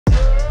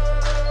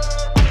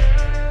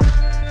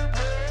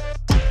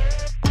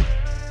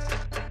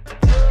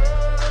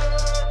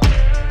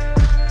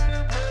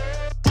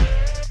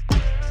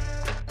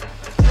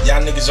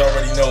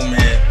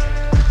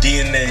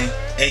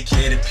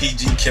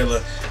PG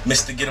Killer,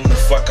 Mr. Get him the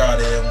fuck out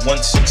of here.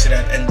 1/6 of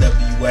that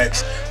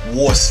NWX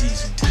war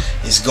season.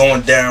 It's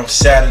going down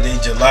Saturday,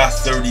 July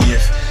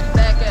 30th.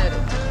 Back at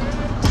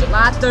it.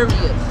 July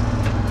 30th.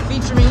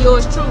 Featuring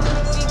yours truly.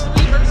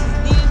 C3 versus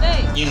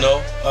DNA. You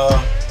know,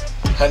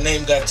 her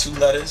name got 2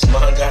 letters,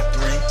 mine got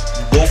 3.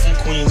 We both from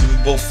Queens and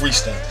we both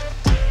freestyle.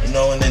 You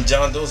know, and then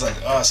John Doe's like,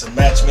 oh, it's a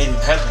match made in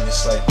heaven.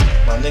 It's like,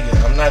 my nigga,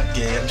 I'm not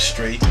gay, I'm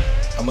straight.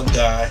 I'm a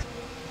guy.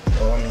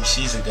 Well, I mean,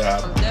 she's a guy.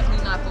 I'm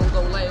definitely not gonna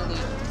go lightly,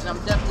 and I'm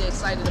definitely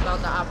excited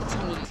about the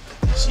opportunity.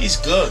 She's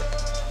good.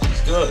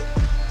 She's good.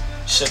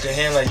 Shook her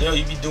hand like, yo,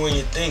 you be doing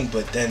your thing,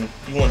 but then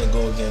you want to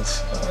go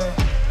against,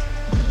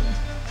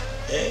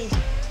 hey,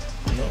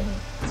 you know.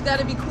 It's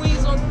gotta be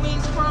Queens on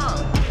Queens prom.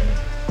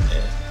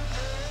 Yeah.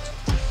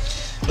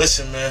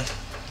 Listen, man,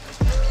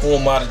 who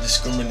am I to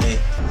discriminate?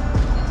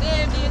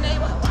 Damn, DNA,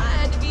 why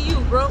had to be you,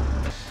 bro?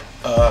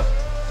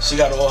 She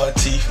got all her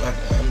teeth.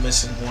 I'm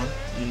missing one,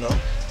 you know.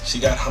 She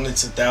got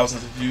hundreds of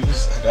thousands of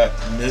views. I got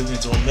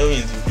millions on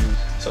millions of views.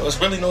 So it's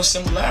really no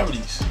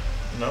similarities,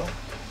 you know.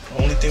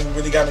 The only thing we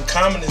really got in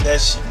common is that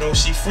she, you know,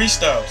 she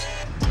freestyles.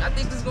 I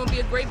think this is gonna be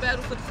a great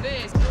battle for the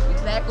fans.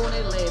 We're back on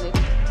Atlantic,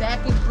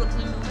 back in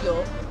Brooklyn, New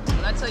York.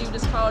 When I tell you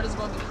this card is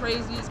gonna be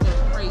crazy, it's gonna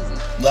be crazy.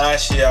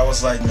 Last year I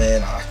was like,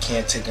 man, I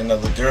can't take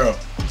another girl.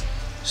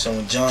 So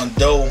when John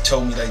Doe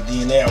told me like,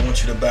 DNA, I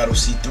want you to battle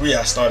C3,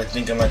 I started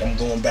thinking like I'm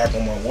going back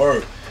on my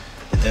word.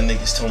 But then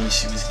niggas told me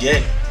she was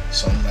gay.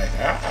 So I'm like,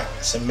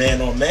 it's a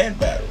man on man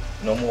battle,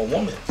 no more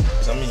woman.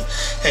 Cause I mean,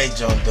 hey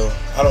John Doe,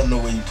 I don't know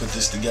where you put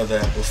this together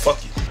at, but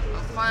fuck it.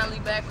 I'm finally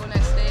back on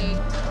that stage,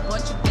 a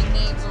bunch of big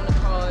names on the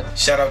card.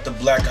 Shout out to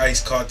Black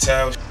Ice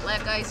Cartel.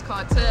 Black Ice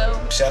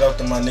Cartel. Shout out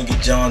to my nigga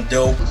John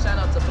Doe. Shout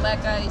out to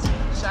Black Ice.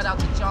 Shout out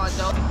to John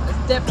Doe.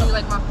 It's definitely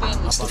like my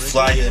family. It's the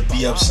flyer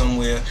be up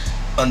somewhere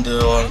under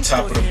or on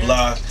top of the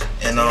block.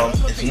 And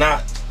if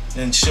not,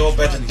 then show up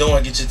at the door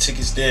and get your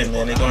tickets there,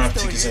 man. They're gonna have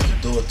tickets at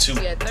the door too.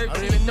 Yeah,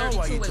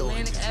 1332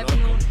 Atlantic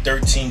Avenue.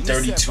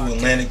 1332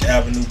 Atlantic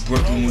Avenue,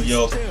 Brooklyn, New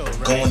York.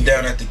 Going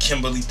down at the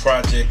Kimberly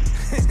Project.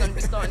 It's gonna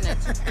be starting at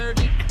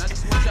 2:30. I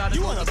just want y'all to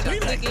go get your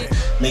tickets.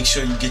 Make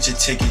sure you get your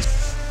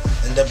tickets.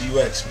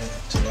 NWX, man.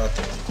 July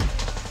 30th.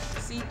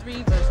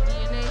 C3 versus